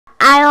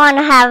I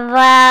want to have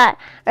a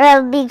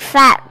real big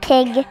fat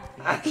pig.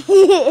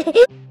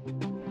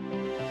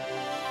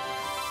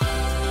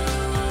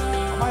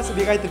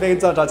 Sabi kay tibay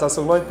dyan sa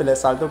sungoy pala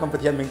saldo kang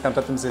patihan ming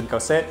tamtatum sin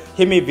kasi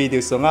himi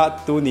video so nga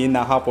tu ni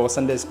na hapo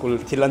Sunday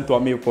school tilan tua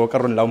mi po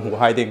karon laum hu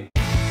hiding.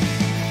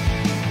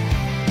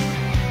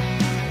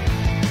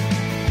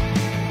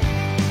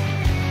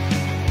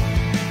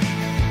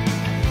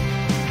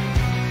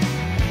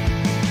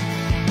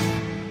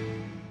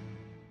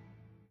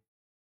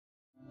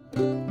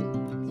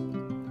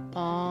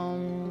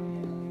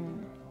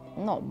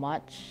 Not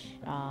much.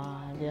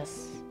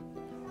 Just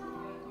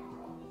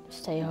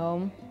stay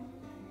home.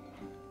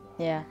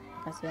 Yeah,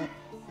 that's it.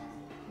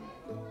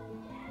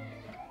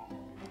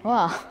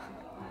 Wow.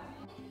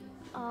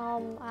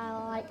 I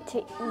like to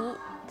eat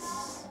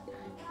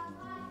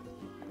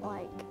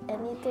like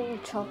anything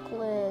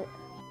chocolate,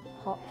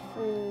 hot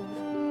food.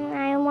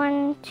 I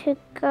want to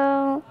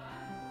go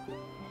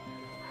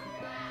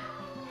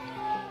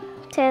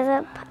to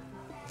the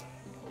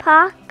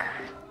park.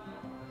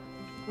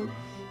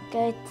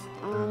 Go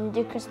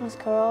do Christmas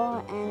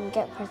carol and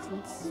get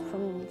presents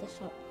from the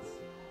shops.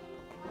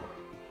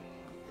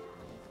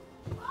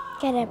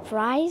 Get a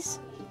prize?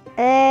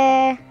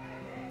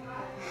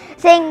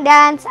 Sing,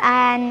 dance,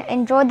 and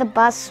enjoy the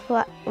bus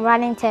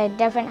running to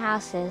different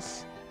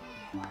houses.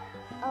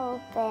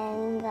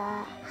 Open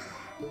the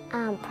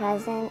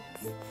presents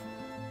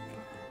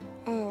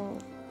and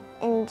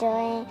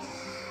enjoying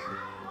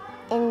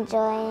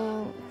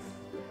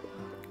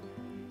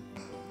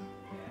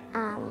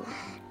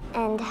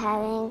and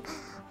having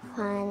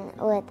fun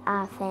with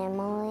our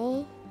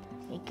family.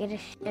 We get to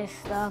share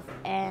stuff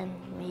and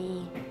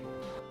we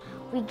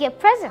get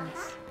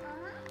presents.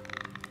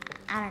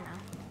 I don't know.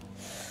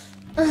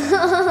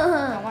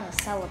 I want to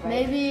celebrate.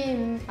 Maybe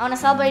I want to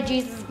celebrate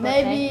Jesus'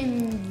 birthday.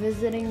 Maybe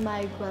visiting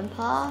my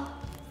grandpa,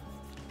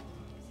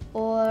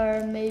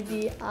 or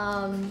maybe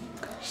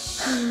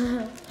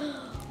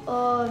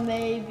or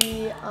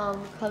maybe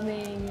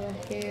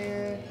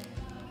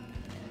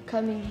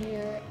coming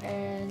here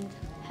and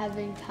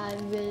having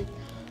time with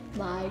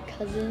my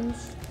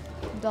cousins,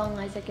 Dong,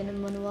 Isaac, and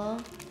Emmanuel.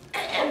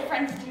 And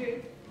friends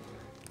too.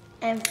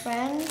 And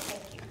friends.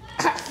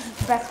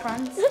 Best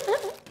friends.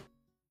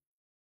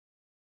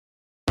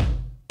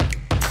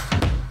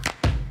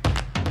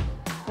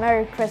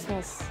 Merry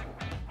Christmas.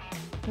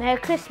 Merry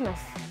Christmas.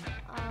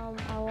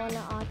 I want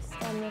to ask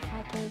them if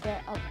I can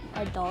get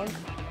a dog.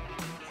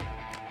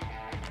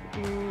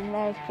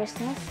 Merry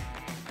Christmas.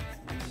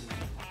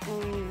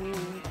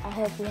 I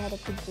hope you had a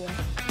good year.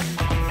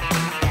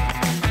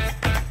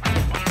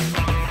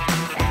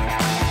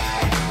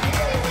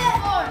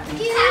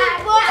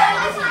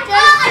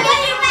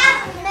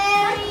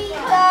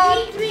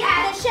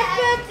 The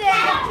shepherds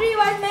and the 3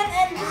 wise men,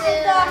 and this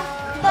is the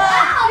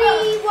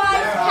 3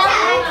 wise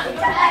camels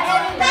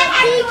and the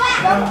big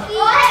donkey.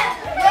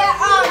 There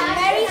are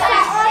Mary,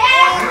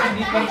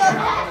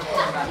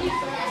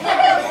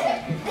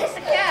 This is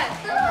a cat.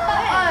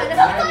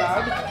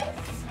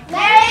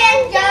 Mary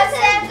and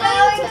Joseph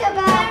going to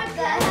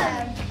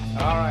Bethlehem.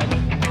 All right.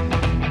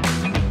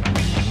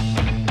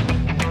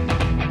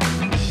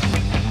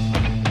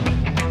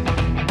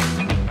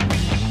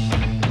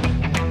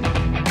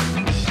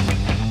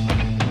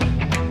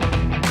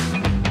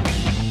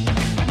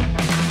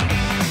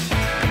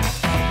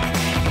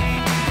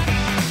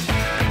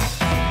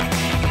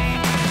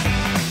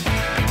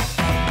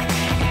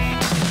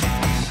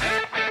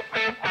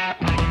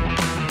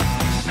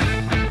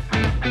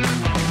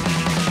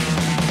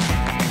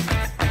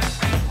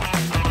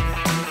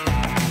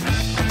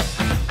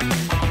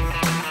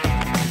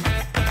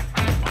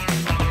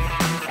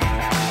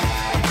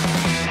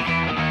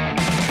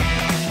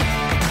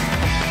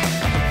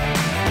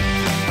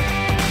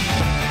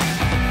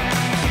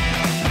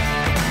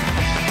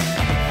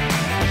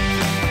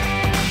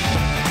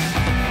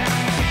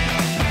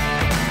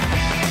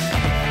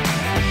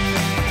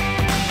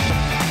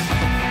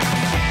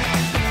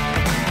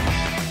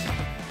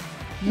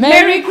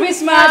 Merry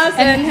Christmas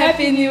and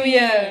Happy New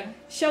Year!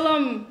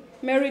 Shalom!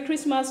 Merry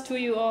Christmas to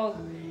you all!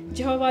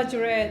 Jehovah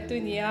Jireh,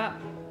 tuinia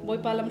boy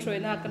pa lam shroi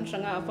na kan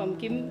sanga afam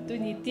kim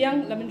tuini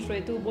tiang lamin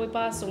shroi tu boy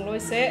pa songloi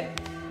se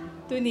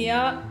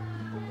tuinia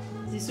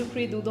Jisu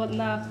Christ du dot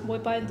na boy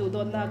pa du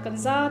dot na kan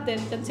za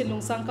ten kan silung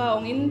sang ka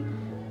ong in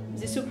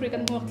Jisu Christ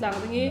kan huak tlang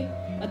dingi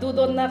adu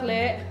dot nak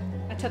le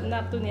achat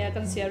nak tuinia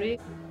kan siari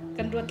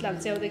kan ruat tlang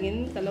cheu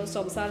dingin kalau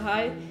som sal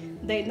hai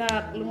dei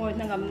nak lungoi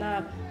nangam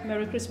nak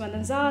Merry Christmas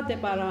nan za te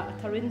para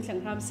tharin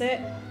thlanghram se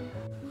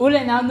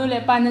ule na nu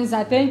le pa nan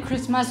za te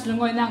Christmas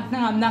lungoi nak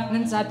nangam nak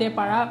nan za te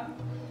para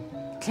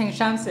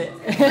thlanghram se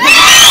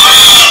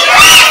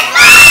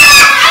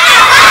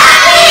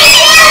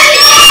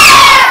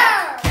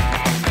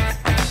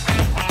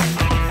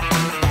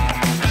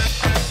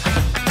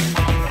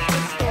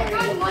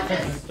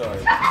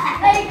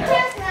Merry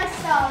Christmas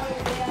story.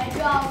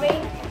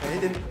 Drawing.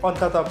 Hindi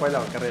ponta to pa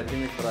lang kare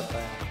limit rata.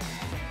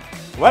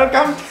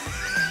 Welcome.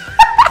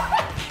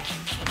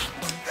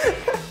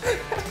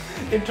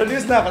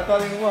 Introduce na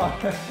kataling mo.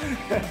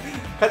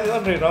 Cut it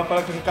on right now.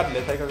 Para kung cut le,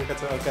 tayo cut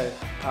okay.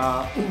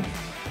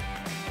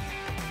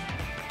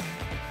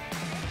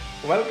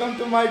 Welcome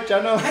to my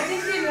channel.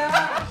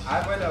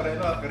 I will already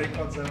know correct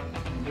concept.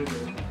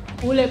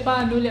 Ule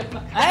pa. Ule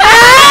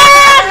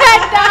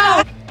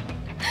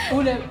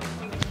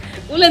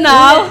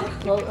now.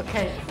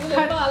 Okay. Ule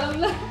pa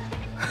alam na.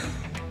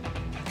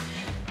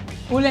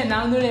 Ule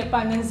now nule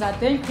pa nan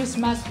zate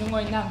Christmas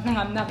lungoy nang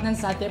nan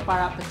zate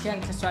para pathian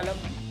kaswalam.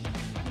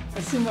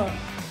 Asimo.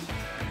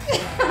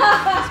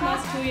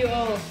 Christmas to you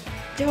all.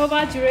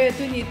 Jehovah Jireh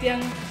tu ni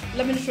tiang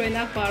lamin shroi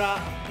nak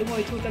para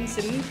lungoy tu kan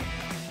sim.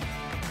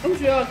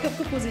 Jua kap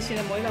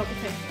position mo ila ko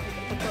the.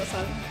 Ko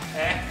sal.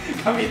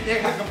 Kami tiang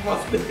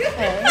kag-post.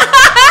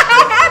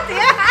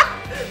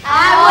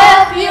 I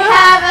hope you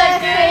have a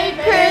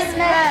great